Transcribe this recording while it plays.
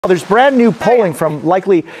There's brand new polling from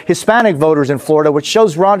likely Hispanic voters in Florida, which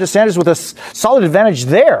shows Ron DeSantis with a solid advantage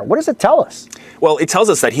there. What does it tell us? Well, it tells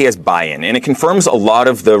us that he has buy-in, and it confirms a lot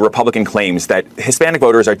of the Republican claims that Hispanic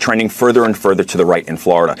voters are trending further and further to the right in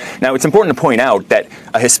Florida. Now, it's important to point out that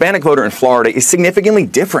a Hispanic voter in Florida is significantly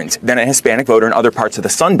different than a Hispanic voter in other parts of the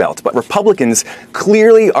Sun Belt, but Republicans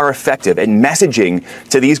clearly are effective at messaging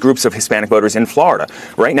to these groups of Hispanic voters in Florida.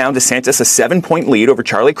 Right now, DeSantis a 7-point lead over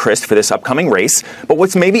Charlie Crist for this upcoming race, but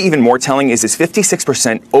what's maybe even more telling is his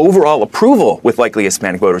 56% overall approval with likely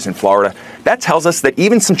Hispanic voters in Florida. That tells us that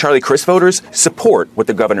even some Charlie Crist voters support what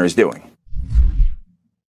the governor is doing.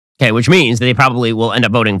 Okay, which means that they probably will end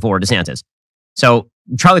up voting for DeSantis. So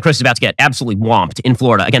Charlie Crist is about to get absolutely whomped in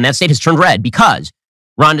Florida. Again, that state has turned red because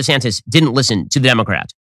Ron DeSantis didn't listen to the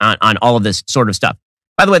Democrats on all of this sort of stuff.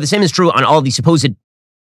 By the way, the same is true on all of these supposed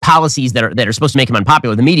policies that are supposed to make him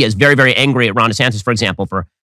unpopular. The media is very, very angry at Ron DeSantis, for example, for